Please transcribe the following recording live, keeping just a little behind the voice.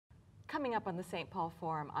Coming up on the St. Paul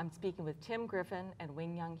Forum, I'm speaking with Tim Griffen and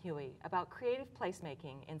Wing-Young Huie about creative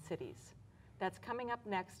placemaking in cities. That's coming up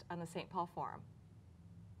next on the St. Paul Forum.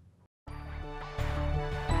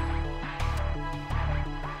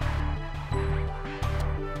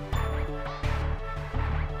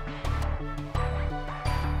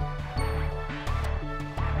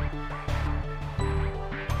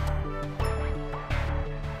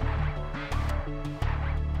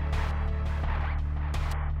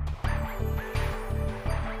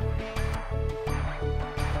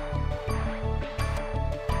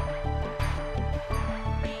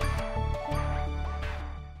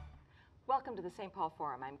 Welcome to the St. Paul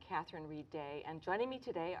Forum. I'm Catherine Reid, and joining me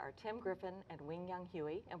today are Tim Griffen and Wing-Young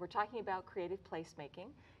Huie, and we're talking about creative placemaking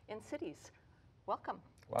in cities. Welcome.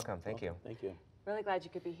 Welcome, thank you. Thank you. Really glad you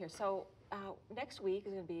could be here. So next week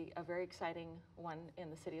is going to be a very exciting one in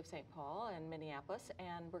the city of St. Paul and Minneapolis,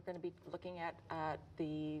 and we're going to be looking at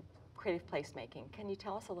the creative placemaking. Can you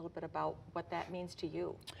tell us a little bit about what that means to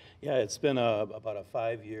you? Yeah, it's been about a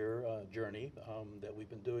 5-year journey that we've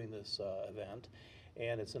been doing this event.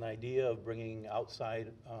 And it's an idea of bringing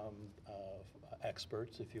outside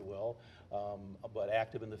experts, if you will, but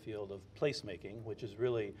active in the field of placemaking, which is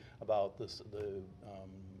really about the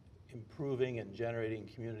improving and generating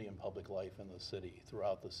community and public life in the city,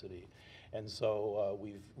 throughout the city. And so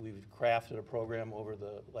we've crafted a program over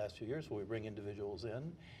the last few years where we bring individuals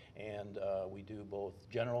in, and we do both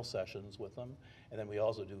general sessions with them, and then we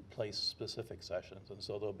also do place-specific sessions. And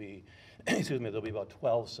so there'll be, there'll be about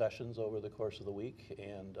 12 sessions over the course of the week,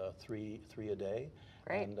 and three a day.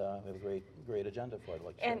 Great. And we have a great agenda for it.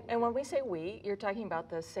 And when we say we, you're talking about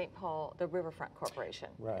the St. Paul, the Riverfront Corporation,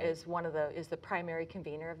 right, is the primary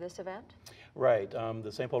convener of this event? Right.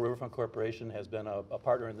 The St. Paul Riverfront Corporation has been a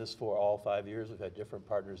partner in this for all 5 years. We've had different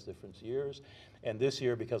partners, different years. And this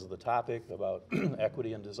year, because of the topic about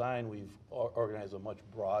equity and design, we've organized a much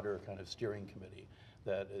broader kind of steering committee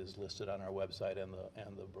that is listed on our website and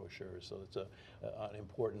the brochure. So it's an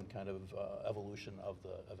important kind of evolution of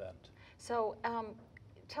the event. So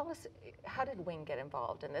tell us, how did Wing get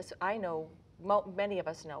involved in this? I know many of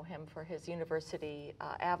us know him for his University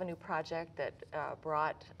Avenue project that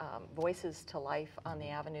brought voices to life on the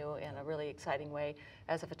Avenue in a really exciting way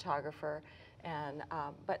as a photographer. And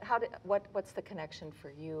but what's the connection for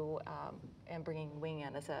you and bringing Wing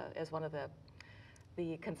in as one of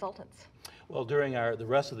the consultants? Well, during the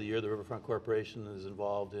rest of the year, the Riverfront Corporation is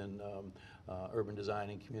involved in urban design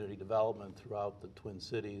and community development throughout the Twin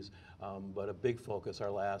Cities, but a big focus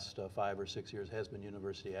our last 5 or 6 years has been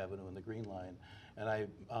University Avenue and the Green Line. And I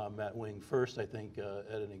met Wing first, I think,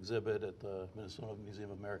 at an exhibit at the Minnesota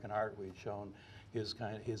Museum of American Art. We'd shown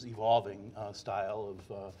his evolving style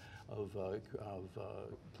of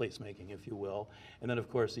placemaking, if you will. And then, of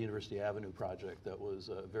course, the University Avenue project that was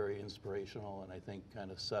very inspirational, and I think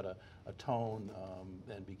kind of set a tone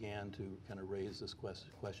and began to kind of raise this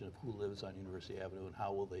question of who lives on University Avenue and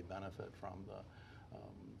how will they benefit from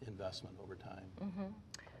the investment over time. Mm-hmm.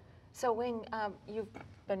 So, Wing, you've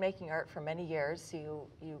been making art for many years. You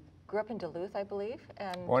grew up in Duluth, I believe.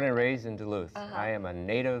 And born and raised in Duluth. I am a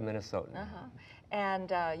native Minnesotan.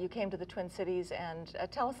 And you came to the Twin Cities, and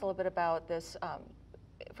tell us a little bit about this.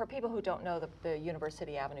 For people who don't know the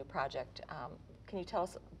University Avenue project, can you tell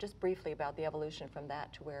us just briefly about the evolution from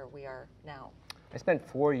that to where we are now? I spent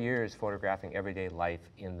 4 years photographing everyday life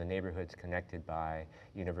in the neighborhoods connected by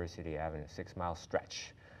University Avenue, 6-mile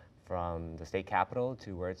stretch from the state capitol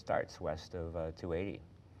to where it starts, west of 280,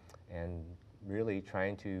 and really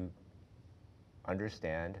trying to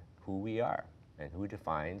understand who we are and who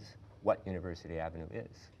defines what University Avenue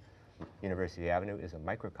is. University Avenue is a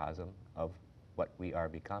microcosm of what we are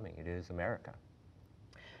becoming. It is America.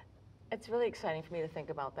 It's really exciting for me to think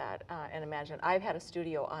about that and imagine. I've had a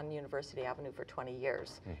studio on University Avenue for 20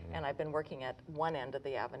 years, and I've been working at one end of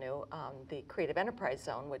the avenue, the Creative Enterprise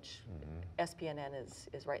Zone, which SPNN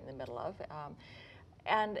is right in the middle of.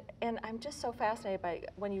 And I'm just so fascinated by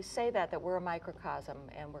when you say that we're a microcosm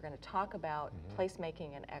and we're going to talk about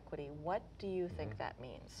placemaking and equity. What do you think that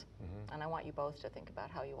means? And I want you both to think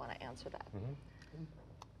about how you want to answer that.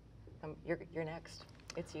 You're next.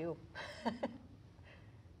 It's you.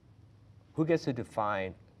 Who gets to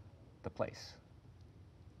define the place?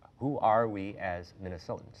 Who are we as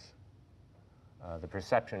Minnesotans? The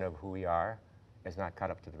perception of who we are is not caught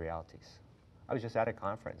up to the realities. I was just at a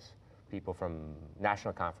conference, people from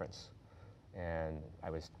national conference, and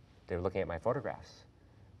they were looking at my photographs,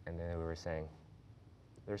 and then we were saying,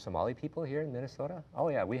 there's Somali people here in Minnesota? Oh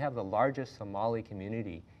yeah, we have the largest Somali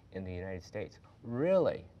community in the United States.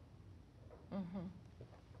 Really?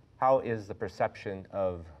 How is the perception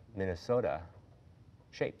of Minnesota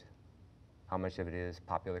shaped? how much of it is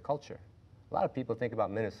popular culture. A lot of people think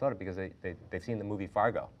about Minnesota because they've seen the movie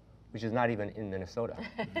Fargo, which is not even in Minnesota.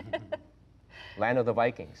 Land of the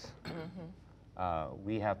Vikings.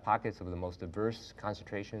 We have pockets of the most diverse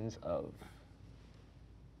concentrations of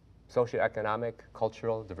socioeconomic,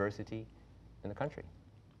 cultural diversity in the country.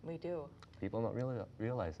 We do. People don't really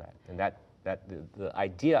realize that. And the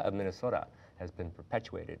idea of Minnesota has been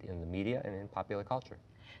perpetuated in the media and in popular culture.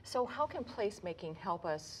 So how can placemaking help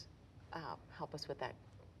us with that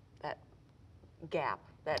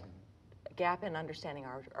gap in understanding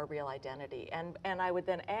our real identity? And I would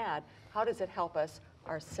then add, how does it help us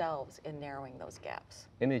ourselves in narrowing those gaps?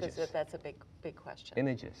 Images. Because that's a big question.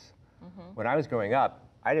 Images. When I was growing up,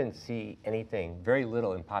 I didn't see anything, very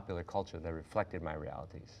little in popular culture that reflected my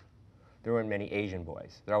realities. There weren't many Asian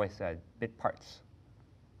boys. They always said bit parts.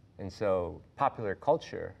 And so popular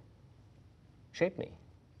culture shaped me.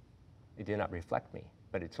 It did not reflect me,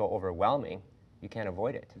 but it's so overwhelming, you can't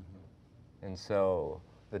avoid it. And so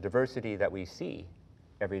the diversity that we see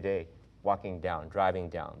every day, walking down, driving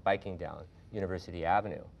down, biking down University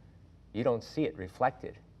Avenue, you don't see it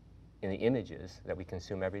reflected in the images that we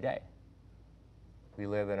consume every day. We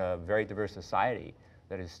live in a very diverse society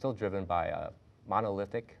that is still driven by a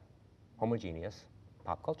monolithic, homogeneous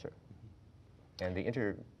pop culture. And the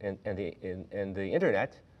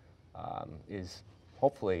internet is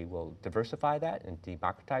hopefully will diversify that and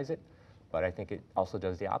democratize it, but I think it also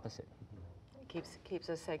does the opposite. Keeps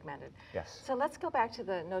us segmented. Yes. So let's go back to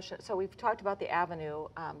the notion. So we've talked about the avenue.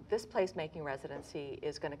 This placemaking residency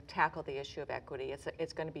is going to tackle the issue of equity.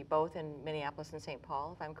 It's going to be both in Minneapolis and St.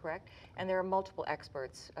 Paul, if I'm correct. And there are multiple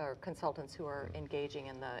experts or consultants who are engaging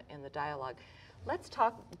in the dialogue. Let's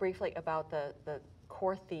talk briefly about the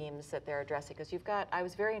core themes that they're addressing, because I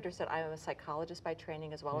was very interested. I'm a psychologist by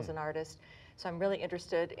training as well as an artist. So I'm really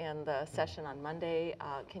interested in the session on Monday.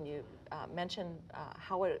 Can you mention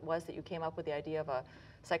how it was that you came up with the idea of a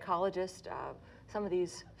psychologist, some of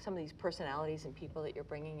these personalities and people that you're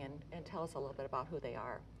bringing in, and tell us a little bit about who they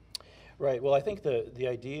are. Right. Well, I think the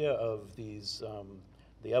idea of these,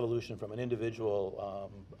 the evolution from an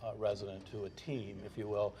individual resident to a team, if you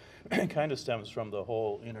will, kind of stems from the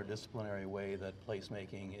whole interdisciplinary way that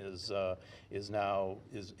placemaking is now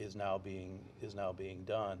being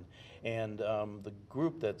done. And the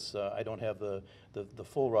group that's I don't have the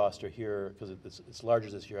full roster here because it's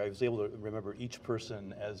larger this year. I was able to remember each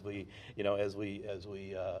person as we in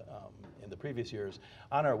the previous years.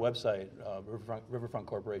 On our website,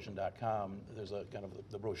 riverfrontcorporation.com, there's a kind of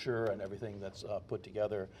the brochure and everything that's put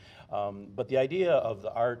together. But the idea of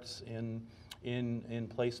the arts in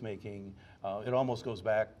placemaking, it almost goes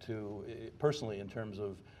back to, personally, in terms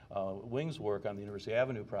of Wing's work on the University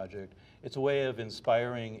Avenue project. It's a way of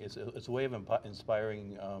inspiring. It's a way of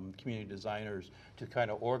inspiring community designers to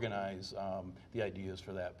kind of organize the ideas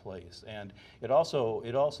for that place. And it also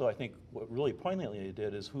I think what really poignantly it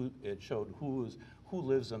did is it showed who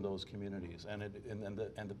lives in those communities, and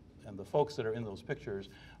the folks that are in those pictures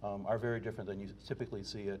are very different than you typically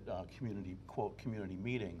see at community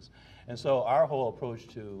meetings. And so our whole approach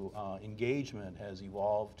to engagement has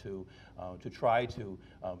evolved to try to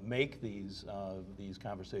make these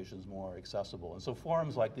conversations more accessible. And so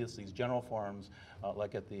forums like this, these general forums,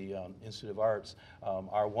 like at the Institute of Arts,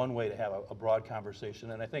 are one way to have a broad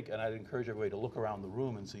conversation. And I'd encourage everybody to look around the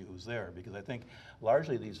room and see who's there, because I think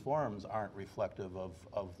largely these forums aren't reflective of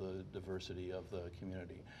the diversity of the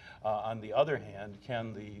community. On the other hand,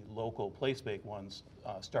 can the local place-based ones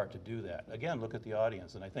start to do that? Again, look at the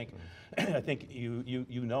audience, and I think you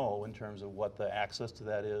know in terms of what the access to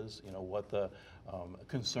that is, what the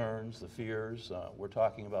concerns, the fears. We're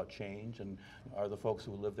talking about change, and are the folks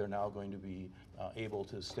who live there now going to be able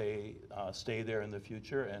to stay there in the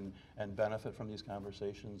future and benefit from these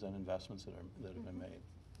conversations and investments that have been made?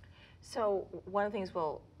 So one of the things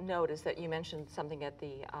we'll note is that you mentioned something at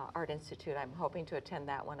the Art Institute. I'm hoping to attend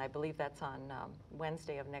that one. I believe that's on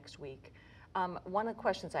Wednesday of next week. One of the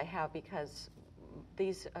questions I have, because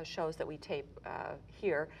these shows that we tape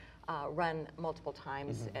here run multiple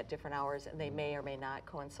times at different hours, and they may or may not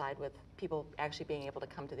coincide with people actually being able to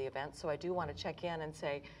come to the event. So I do want to check in and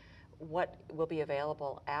say, what will be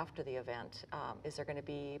available after the event? Is there going to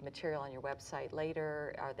be material on your website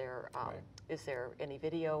later? Is there any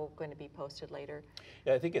video going to be posted later?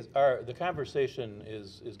 Yeah, I think the conversation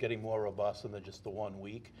is getting more robust than just the 1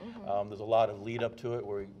 week. There's a lot of lead up to it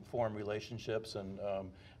where we form relationships, and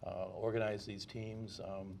organize these teams.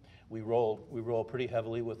 We roll pretty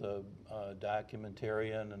heavily with a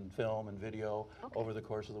documentarian and film and video over the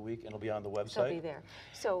course of the week, and it'll be on the website. So be there.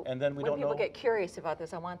 So and then when people get curious about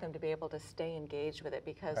this, I want them to be able to stay engaged with it,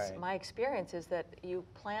 because my experience is that you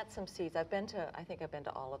plant some seeds. I think I've been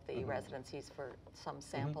to all of the residencies for some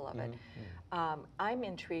sample of it. I'm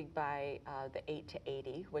intrigued by the 8 to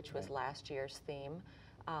 80, which was last year's theme.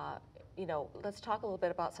 You know, let's talk a little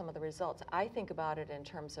bit about some of the results. I think about it in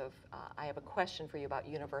terms of, I have a question for you about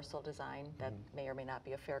universal design. That may or may not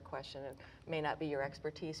be a fair question. It may not be your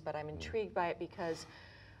expertise, but I'm intrigued by it because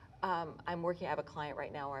I have a client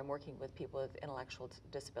right now where I'm working with people with intellectual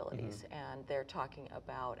disabilities, and they're talking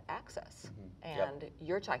about access. And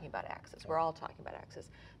you're talking about access. We're all talking about access.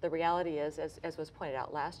 The reality is, as was pointed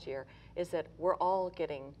out last year, is that we're all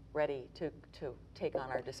getting ready to take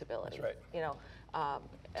on our disability. That's right. You know,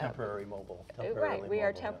 temporary mobile. Right, we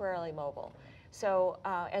are temporarily mobile. So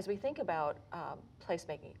as we think about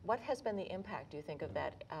placemaking, what has been the impact, do you think, of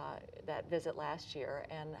that visit last year,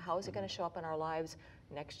 and how is it going to show up in our lives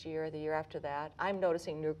next year, the year after that? I'm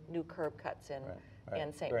noticing new curb cuts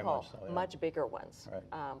in St. Paul, so, much bigger ones,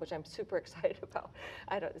 which I'm super excited about.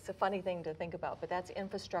 It's a funny thing to think about, but that's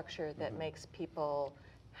infrastructure that makes people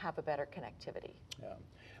have a better connectivity. Yeah.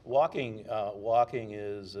 Walking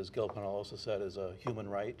is, as Gil Penalosa said, is a human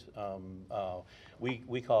right.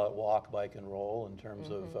 We call it walk, bike, and roll in terms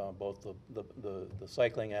of both the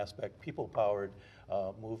cycling aspect, people-powered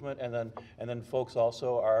movement, and then folks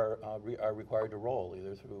also are required to roll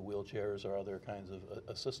either through wheelchairs or other kinds of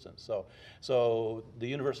assistance. So the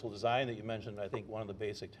universal design that you mentioned, I think one of the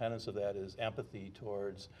basic tenets of that is empathy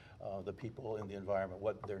towards the people in the environment,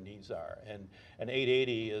 what their needs are, and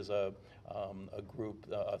 880 is a group,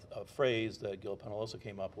 a phrase that Gil Penalosa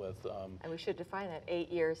came up with. And we should define that 8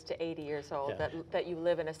 years to 80 years old, that you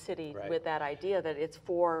live in a city with that idea that it's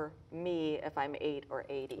for me if I'm 8 or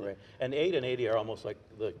 80. Right, and 8 and 80 are almost like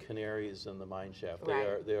the canaries in the mine shaft.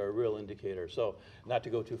 They are a real indicator. So not to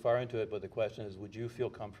go too far into it, but the question is, would you feel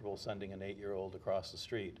comfortable sending an 8-year-old across the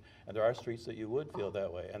street? And there are streets that you would feel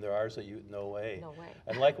that way, and there are that you, no way. No way.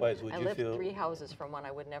 And likewise, would I you lived feel... 3 houses from one,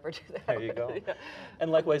 I would never do that. There you go.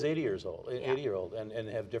 And likewise, 80-year-old, and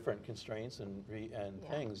have different constraints and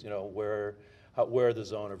things, you know, where the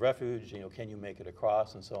zone of refuge, you know, can you make it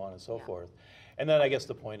across, and so on and so forth. And then I guess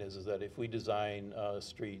the point is that if we design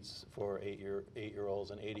streets for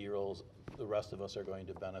 8-year-olds and 80-year-olds, the rest of us are going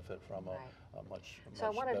to benefit from a much so I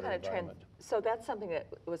want to kind of so that's something that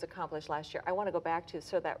was accomplished last year. I want to go back to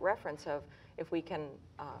that reference of if we can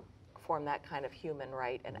form that kind of human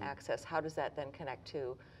right and access, how does that then connect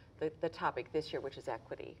to the topic this year, which is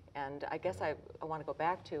equity? And I guess I want to go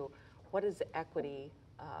back to what is equity,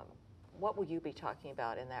 what will you be talking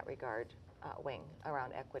about in that regard, Wing,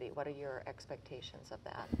 around equity? What are your expectations of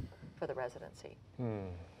that for the residency?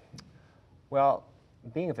 Well,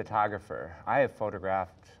 being a photographer, I have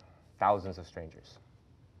photographed thousands of strangers,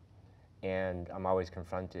 and I'm always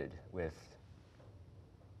confronted with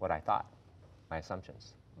what I thought, my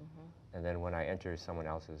assumptions. And then when I enter someone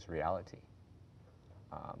else's reality,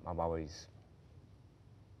 I'm always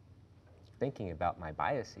thinking about my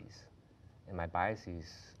biases. And my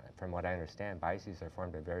biases, from what I understand, biases are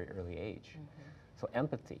formed at a very early age. So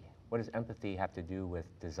empathy, what does empathy have to do with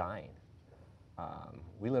design?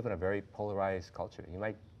 We live in a very polarized culture.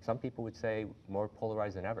 Some people would say more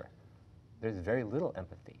polarized than ever. There's very little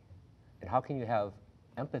empathy. And how can you have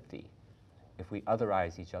empathy if we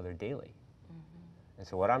otherize each other daily? And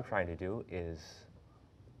so what I'm trying to do is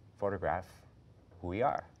photograph who we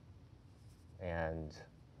are. And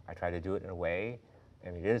I try to do it in a way, I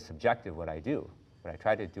mean, it is subjective what I do, but I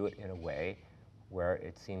try to do it in a way where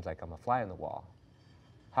it seems like I'm a fly on the wall.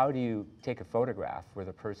 How do you take a photograph where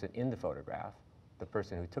the person in the photograph, the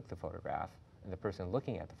person who took the photograph, and the person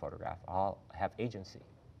looking at the photograph all have agency?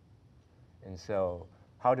 And so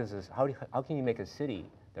how can you make a city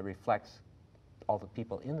that reflects all the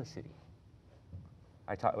people in the city?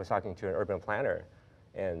 I was talking to an urban planner,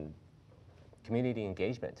 and community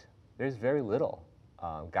engagement, there's very little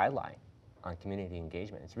guideline on community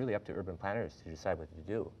engagement. It's really up to urban planners to decide what to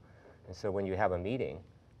do. And so when you have a meeting,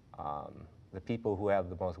 the people who have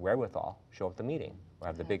the most wherewithal show up at the meeting, or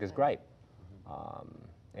have the biggest gripe.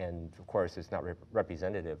 And of course, it's not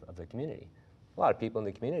representative of the community. A lot of people in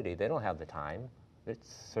the community, they don't have the time.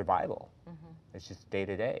 It's survival. It's just day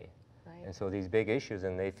to day. And so these big issues,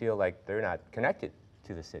 and they feel like they're not connected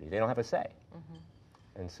to the city. They don't have a say.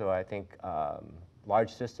 And so I think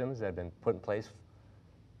large systems that have been put in place,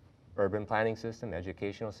 urban planning system,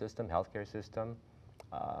 educational system, healthcare system,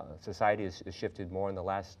 society has shifted more in the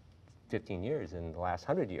last 15 years, in the last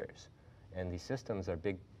 100 years. And these systems are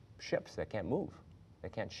big ships that can't move,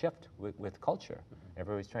 that can't shift with culture.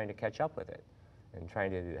 Everybody's trying to catch up with it and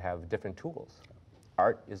trying to have different tools.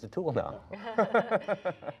 Art is the tool now.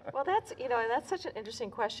 Well, that's, you know, and that's such an interesting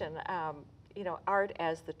question. You know, art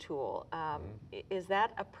as the tool. Is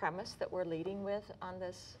that a premise that we're leading with on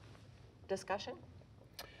this discussion?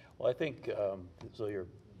 Well, I think, so you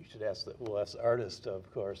should ask we'll ask the artist,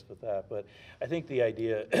 of course, with that, but I think the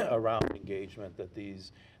idea around engagement that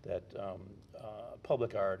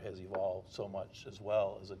public art has evolved so much as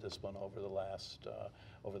well as a discipline over the last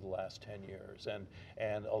 10 years,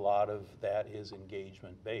 and a lot of that is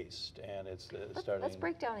engagement based, and it's starting. Let's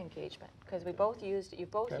break down engagement, because we both used, you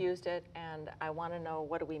both used it, and I want to know,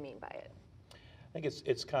 what do we mean by it? I think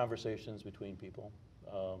it's conversations between people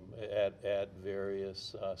at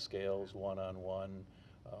various scales, one-on-one,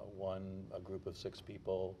 a group of 6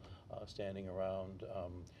 people standing around.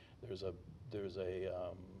 There's a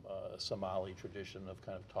Somali tradition of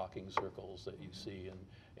kind of talking circles that you see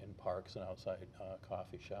in parks and outside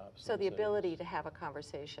coffee shops. So the ability to have a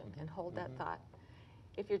conversation and hold that thought.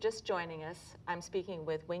 If you're just joining us, I'm speaking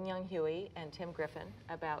with Wing-Young Huie and Tim Griffen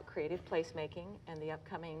about creative placemaking and the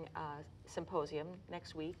upcoming symposium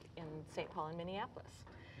next week in St. Paul and Minneapolis.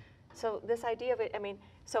 So this idea of it, I mean,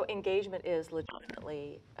 so engagement is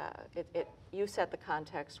legitimately, you set the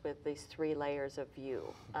context with these 3 layers of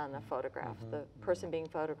view on the photograph. The person being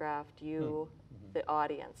photographed, you, the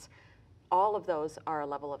audience. All of those are a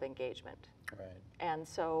level of engagement. Right. And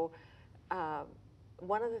so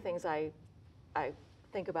one of the things I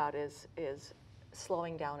think about is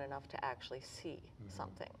slowing down enough to actually see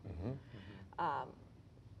something.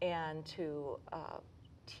 And to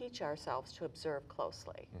teach ourselves to observe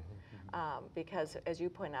closely. Because as you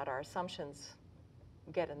point out, our assumptions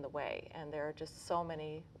get in the way, and there are just so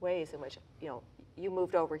many ways in which, you know, you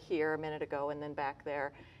moved over here a minute ago and then back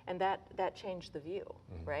there, and that changed the view,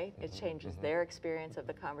 right? It changes their experience of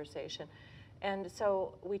the conversation. And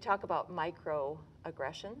so we talk about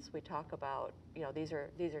microaggressions. We talk about, you know, these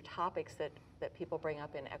are topics that people bring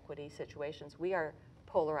up in equity situations. We are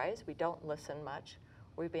polarized. We don't listen much.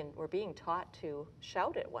 We're being taught to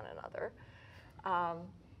shout at one another.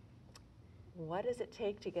 What does it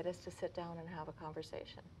take to get us to sit down and have a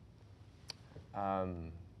conversation?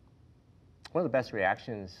 One of the best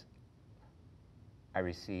reactions I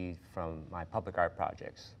received from my public art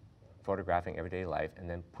projects, photographing everyday life and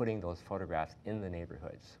then putting those photographs in the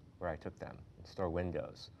neighborhoods where I took them, in store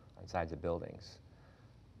windows, on sides of buildings.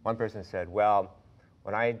 One person said, well,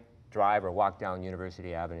 when I drive or walk down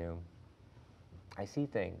University Avenue, I see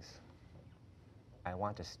things. I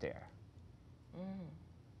want to stare.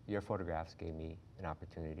 Your photographs gave me an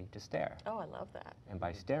opportunity to stare. Oh, I love that. And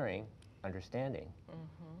by staring, understanding.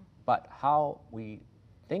 But how we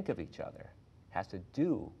think of each other has to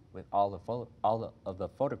do with all of the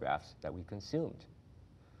photographs that we consumed.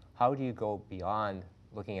 How do you go beyond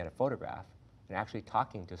looking at a photograph and actually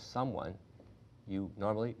talking to someone you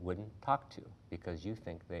normally wouldn't talk to because you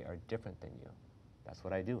think they are different than you? That's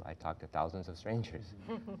what I do. I talk to thousands of strangers.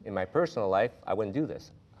 In my personal life, I wouldn't do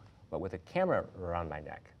this. But with a camera around my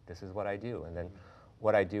neck, this is what I do. And then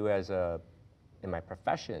what I do in my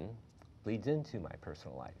profession bleeds into my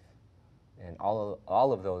personal life. And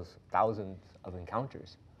all of those thousands of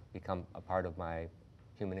encounters become a part of my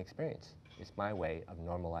human experience. It's my way of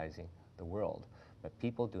normalizing the world. But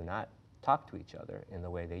people do not talk to each other in the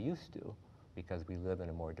way they used to because we live in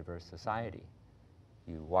a more diverse society.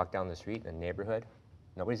 You walk down the street in a neighborhood,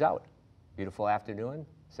 nobody's out. Beautiful afternoon,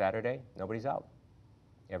 Saturday, nobody's out.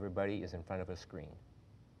 Everybody is in front of a screen.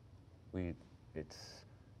 It's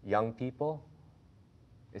young people,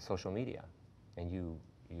 it's social media. And you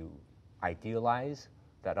idealize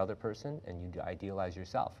that other person and you idealize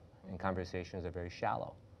yourself. And conversations are very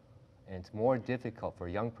shallow. And it's more difficult for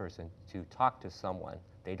a young person to talk to someone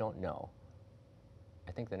they don't know,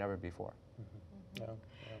 I think, than ever before. Yeah.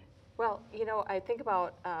 Well, you know, I think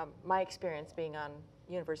about my experience being on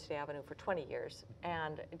University Avenue for 20 years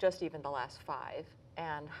and just even the last 5,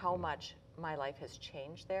 and how much my life has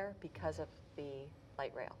changed there because of the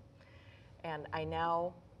light rail. And I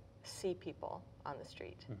now see people on the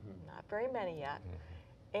street, not very many yet,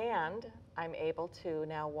 and I'm able to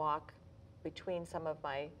now walk between some of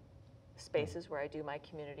my spaces where I do my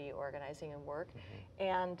community organizing and work,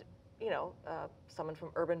 and you know, someone from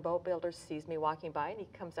Urban Boat Builders sees me walking by and he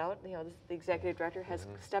comes out, you know, the executive director has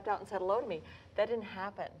stepped out and said hello to me. That didn't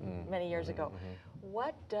happen many years ago.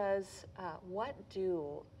 What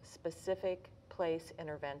do specific place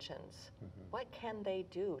interventions, what can they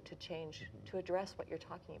do to change, to address what you're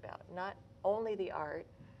talking about? Not only the art,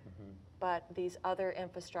 but these other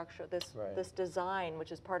infrastructure, this design,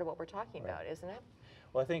 which is part of what we're talking about, isn't it?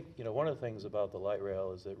 Well, I think, one of the things about the light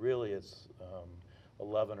rail is that really it's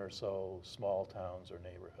 11 or so small towns or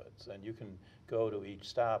neighborhoods. And you can go to each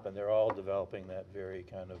stop and they're all developing that very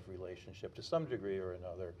kind of relationship to some degree or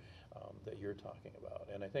another that you're talking about.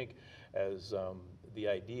 And I think as the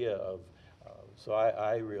idea of, so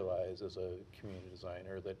I realize as a community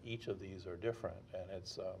designer that each of these are different, and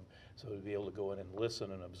it's so to be able to go in and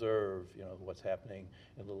listen and observe, what's happening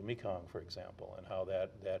in Little Mekong, for example, and how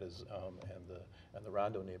that is and the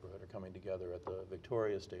Rondo neighborhood are coming together at the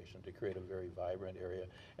Victoria Station to create a very vibrant area,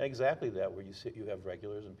 and exactly that where you have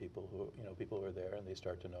regulars and people who are there and they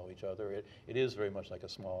start to know each other. It is very much like a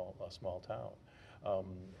small town.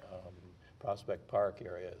 Prospect Park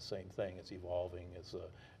area, same thing. It's evolving as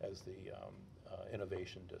the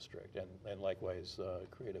innovation district, and likewise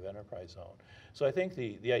creative enterprise zone. So I think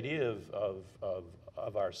the idea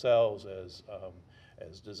of ourselves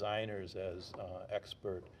as designers, as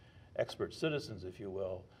expert citizens, if you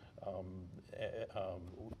will,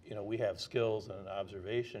 we have skills and an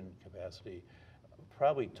observation capacity.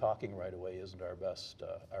 Probably talking right away isn't our best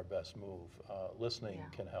move. Listening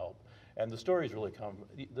can help. And the stories really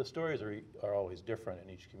the stories are always different in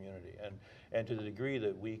each community. And to the degree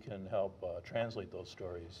that we can help translate those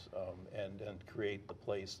stories and create the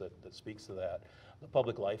place that speaks to that. The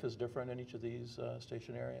public life is different in each of these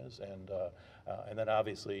station areas. And then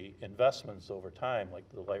obviously investments over time, like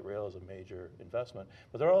the light rail is a major investment.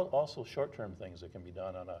 But there are also short-term things that can be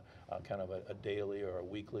done on a kind of a daily or a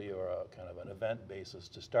weekly or a kind of an event basis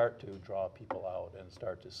to start to draw people out and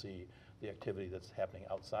start to see the activity that's happening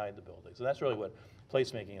outside the buildings. And that's really what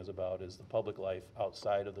placemaking is about, is the public life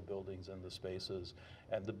outside of the buildings and the spaces.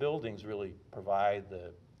 And the buildings really provide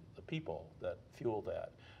the people that fuel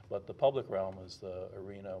that. But the public realm is the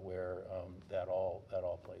arena where that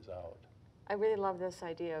all plays out. I really love this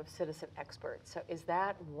idea of citizen experts. So is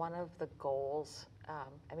that one of the goals?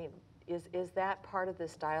 Is that part of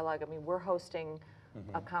this dialogue? I mean, we're hosting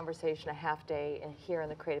a conversation, a half day here in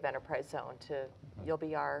the Creative Enterprise Zone. You'll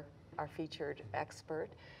be our featured expert.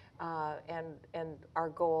 And our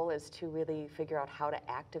goal is to really figure out how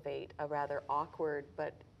to activate a rather awkward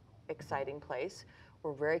but exciting place.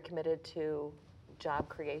 We're very committed to job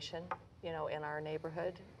creation, in our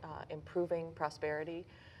neighborhood, improving prosperity.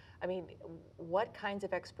 I mean, what kinds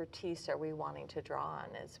of expertise are we wanting to draw on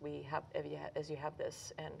as you have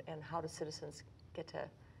this, and how do citizens get to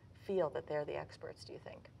feel that they're the experts, do you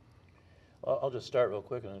think? Well, I'll just start real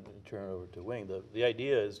quick and then turn it over to Wing. The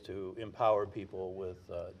idea is to empower people with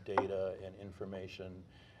data and information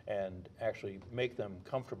and actually make them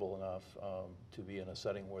comfortable enough to be in a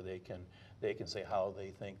setting where they can say how they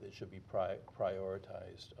think that should be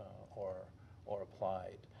prioritized or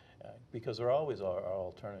applied. Because there always are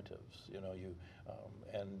alternatives,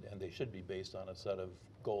 and they should be based on a set of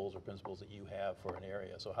goals or principles that you have for an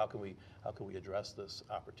area. So how can we address this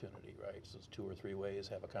opportunity, right? So it's 2 or 3 ways.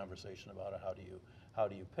 Have a conversation about it. How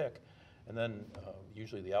do you pick? And then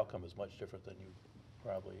usually the outcome is much different than you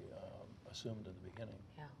probably assumed in the beginning.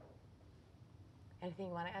 Yeah. Anything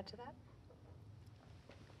you want to add to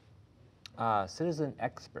that? Citizen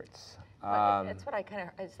experts. That's what I kind of,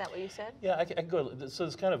 is that what you said? Yeah, I can go. So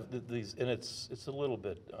it's kind of these, and it's a little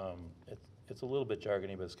bit it's a little bit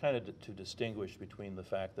jargony, but it's kind of to distinguish between the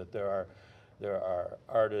fact that there are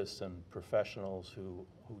artists and professionals who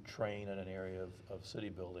train in an area of city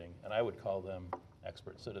building, and I would call them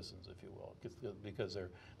expert citizens, if you will, because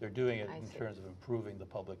they're doing it in terms of improving the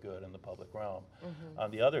public good and the public realm.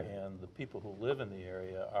 On the other hand, the people who live in the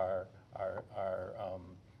area are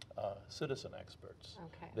citizen experts.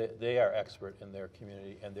 Okay. They are expert in their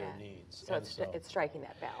community and their needs. So it's striking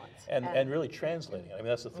that balance. And really translating it. I mean,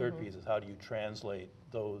 that's the third piece, is how do you translate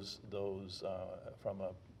those from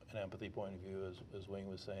an empathy point of view, as Wing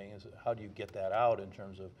was saying, is how do you get that out in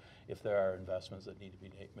terms of if there are investments that need to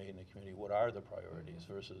be made in the community, what are the priorities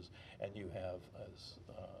versus, and you have, as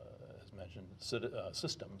mentioned,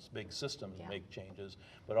 systems, big systems make changes,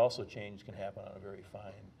 but also change can happen on a very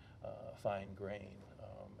fine grain.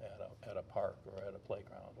 At a park or at a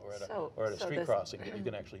playground or at a street crossing, you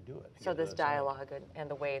can actually do it. So this dialogue and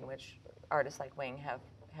the way in which artists like Wing have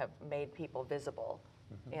made people visible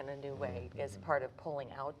in a new way is part of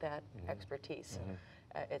pulling out that expertise.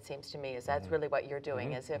 It seems to me that's really what you're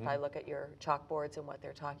doing. Is if I look at your chalkboards and what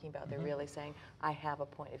they're talking about, they're really saying, I have a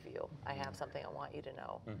point of view. I have something I want you to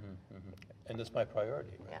know. And it's my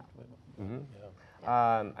priority,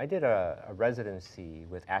 right? I did a residency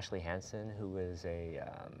with Ashley Hansen, who is a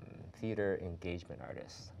theater engagement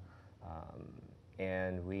artist.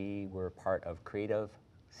 And we were part of creative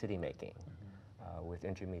city making with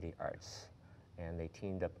intermediate arts. And they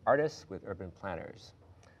teamed up artists with urban planners.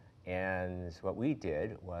 And what we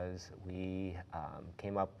did was we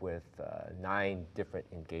came up with 9 different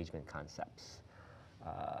engagement concepts.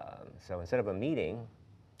 So instead of a meeting,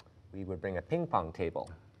 we would bring a ping pong table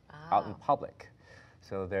out in public.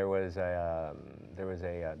 So there was a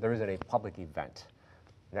public event.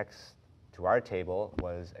 Next to our table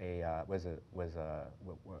was an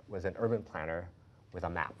urban planner with a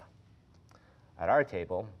map. At our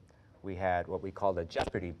table, we had what we called a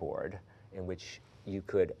Jeopardy board, in which you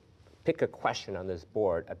could pick a question on this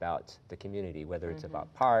board about the community, whether it's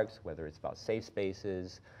about parks, whether it's about safe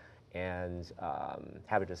spaces, and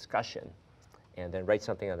have a discussion, and then write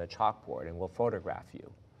something on the chalkboard, and we'll photograph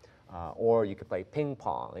you. Or you could play ping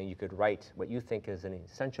pong, and you could write what you think is an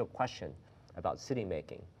essential question about city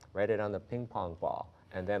making. Write it on the ping pong ball,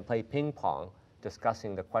 and then play ping pong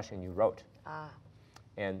discussing the question you wrote.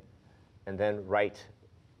 And then write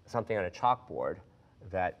something on a chalkboard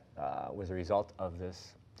that was a result of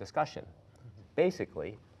this discussion.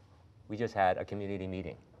 Basically, we just had a community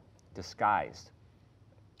meeting, disguised.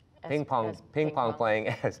 Ping pong playing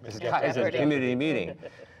as disguised as a community meeting.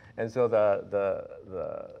 And so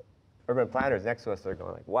the urban planners next to us are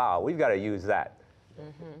going like, wow, we've got to use that.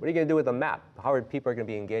 What are you going to do with the map? How are people going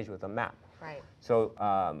to be engaged with the map? Right. So,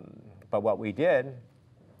 but what we did,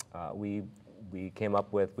 we came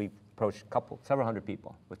up with, we approached several hundred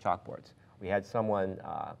people with chalkboards. We had someone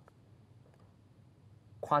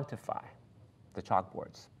quantify the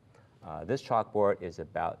chalkboards. This chalkboard is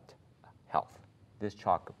about health. This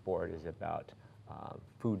chalkboard is about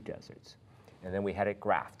food deserts. And then we had it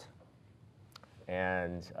graphed.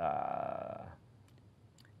 And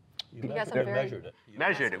you measured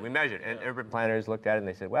it. We measured it. And urban planners looked at it and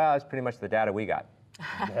they said, well, that's pretty much the data we got.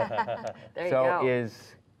 There you so go.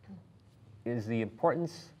 is the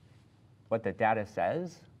importance what the data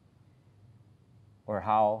says, or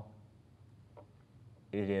how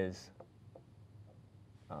it is,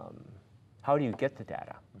 how do you get the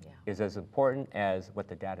data? Is as important as what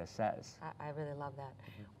the data says. I really love that.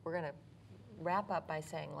 We're going to wrap up by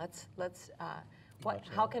saying,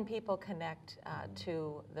 how can people connect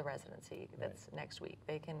to the residency that's next week?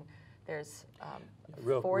 They can. There's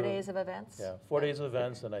 4 days of events. Yeah, 4 days of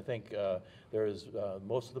events, and I think there's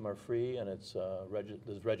most of them are free, and it's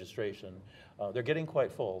there's registration. They're getting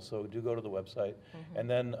quite full, so do go to the website. And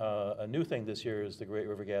then a new thing this year is the Great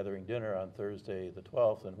River Gathering Dinner on Thursday the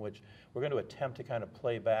 12th, in which we're going to attempt to kind of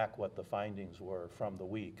play back what the findings were from the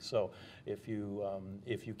week. So if you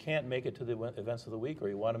can't make it to the events of the week, or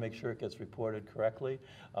you want to make sure it gets reported correctly,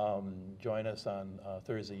 join us on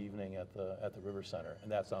Thursday evening at the River Center,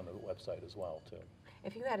 and that's on the website as well too.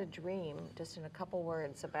 If you had a dream, just in a couple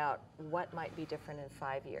words, about what might be different in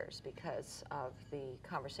 5 years because of the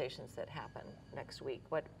conversations that happen next week,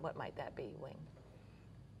 what might that be, Wing?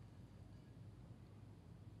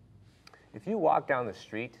 If you walk down the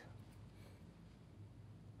street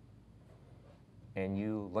and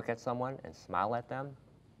you look at someone and smile at them,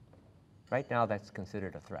 right now that's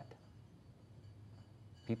considered a threat.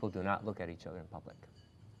 People do not look at each other in public.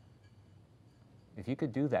 If you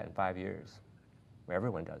could do that in 5 years, where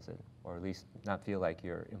everyone does it, or at least not feel like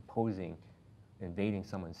you're invading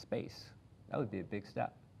someone's space, that would be a big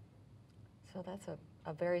step. So that's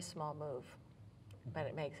a very small move, but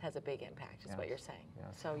it has a big impact, is what you're saying.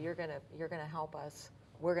 Yes. So you're gonna help us,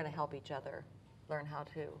 we're gonna help each other learn how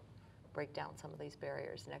to break down some of these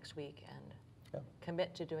barriers next week and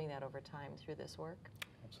commit to doing that over time through this work.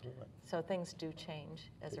 Absolutely. So things do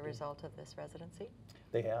change as a result of this residency?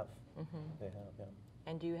 They have. They have, yeah.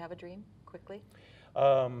 And do you have a dream, quickly?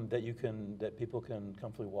 That people can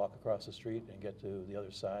comfortably walk across the street and get to the other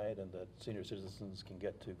side, and that senior citizens can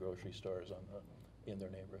get to grocery stores in their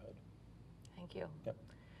neighborhood. Thank you. Yep.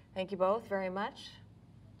 Thank you both very much.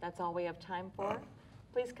 That's all we have time for.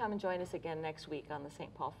 Please come and join us again next week on the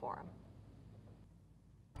St. Paul Forum.